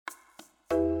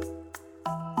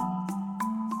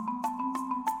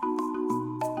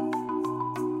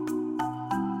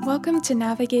Welcome to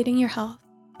Navigating Your Health,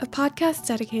 a podcast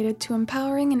dedicated to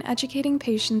empowering and educating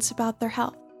patients about their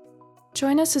health.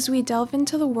 Join us as we delve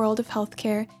into the world of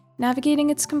healthcare, navigating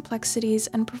its complexities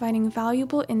and providing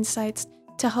valuable insights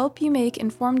to help you make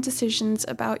informed decisions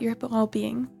about your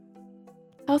well-being.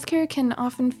 Healthcare can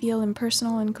often feel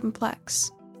impersonal and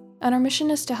complex, and our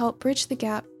mission is to help bridge the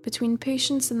gap between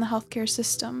patients and the healthcare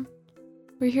system.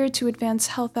 We're here to advance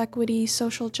health equity,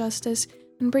 social justice,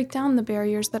 and break down the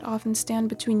barriers that often stand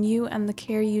between you and the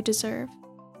care you deserve.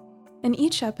 In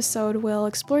each episode, we'll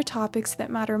explore topics that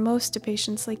matter most to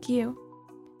patients like you.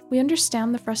 We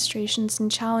understand the frustrations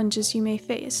and challenges you may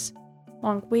face: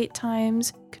 long wait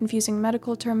times, confusing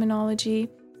medical terminology,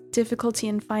 difficulty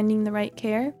in finding the right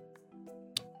care.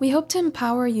 We hope to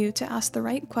empower you to ask the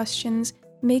right questions,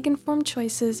 make informed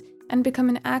choices, and become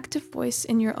an active voice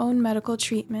in your own medical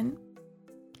treatment.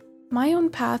 My own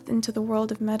path into the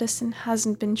world of medicine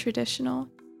hasn't been traditional.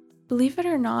 Believe it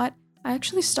or not, I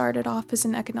actually started off as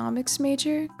an economics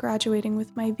major, graduating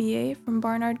with my BA from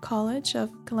Barnard College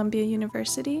of Columbia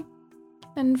University.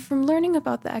 And from learning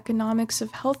about the economics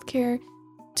of healthcare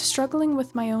to struggling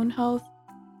with my own health,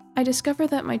 I discovered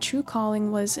that my true calling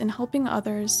was in helping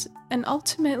others and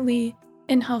ultimately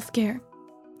in healthcare.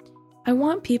 I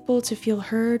want people to feel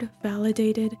heard,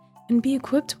 validated, and be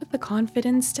equipped with the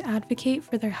confidence to advocate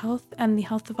for their health and the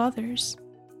health of others.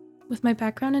 With my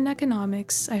background in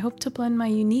economics, I hope to blend my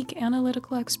unique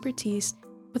analytical expertise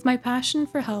with my passion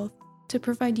for health to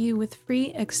provide you with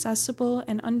free, accessible,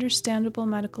 and understandable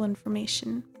medical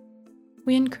information.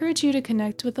 We encourage you to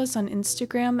connect with us on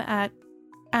Instagram at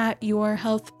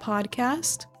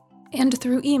 @YourHealthPodcast and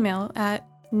through email at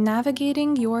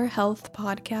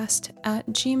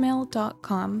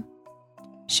navigatingyourhealthpodcast@gmail.com.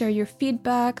 Share your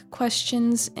feedback,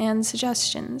 questions, and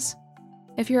suggestions.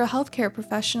 If you're a healthcare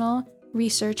professional,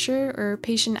 researcher, or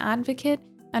patient advocate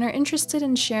and are interested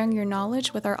in sharing your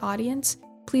knowledge with our audience,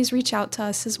 please reach out to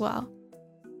us as well.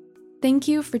 Thank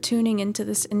you for tuning into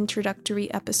this introductory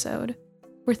episode.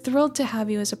 We're thrilled to have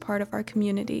you as a part of our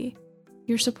community.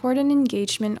 Your support and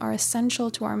engagement are essential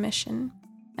to our mission,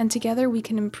 and together we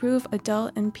can improve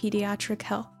adult and pediatric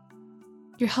health.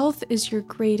 Your health is your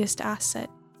greatest asset,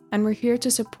 and we're here to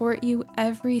support you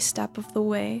every step of the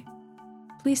way.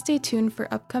 Please stay tuned for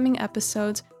upcoming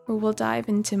episodes where we'll dive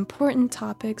into important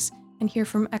topics and hear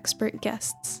from expert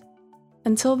guests.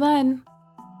 Until then,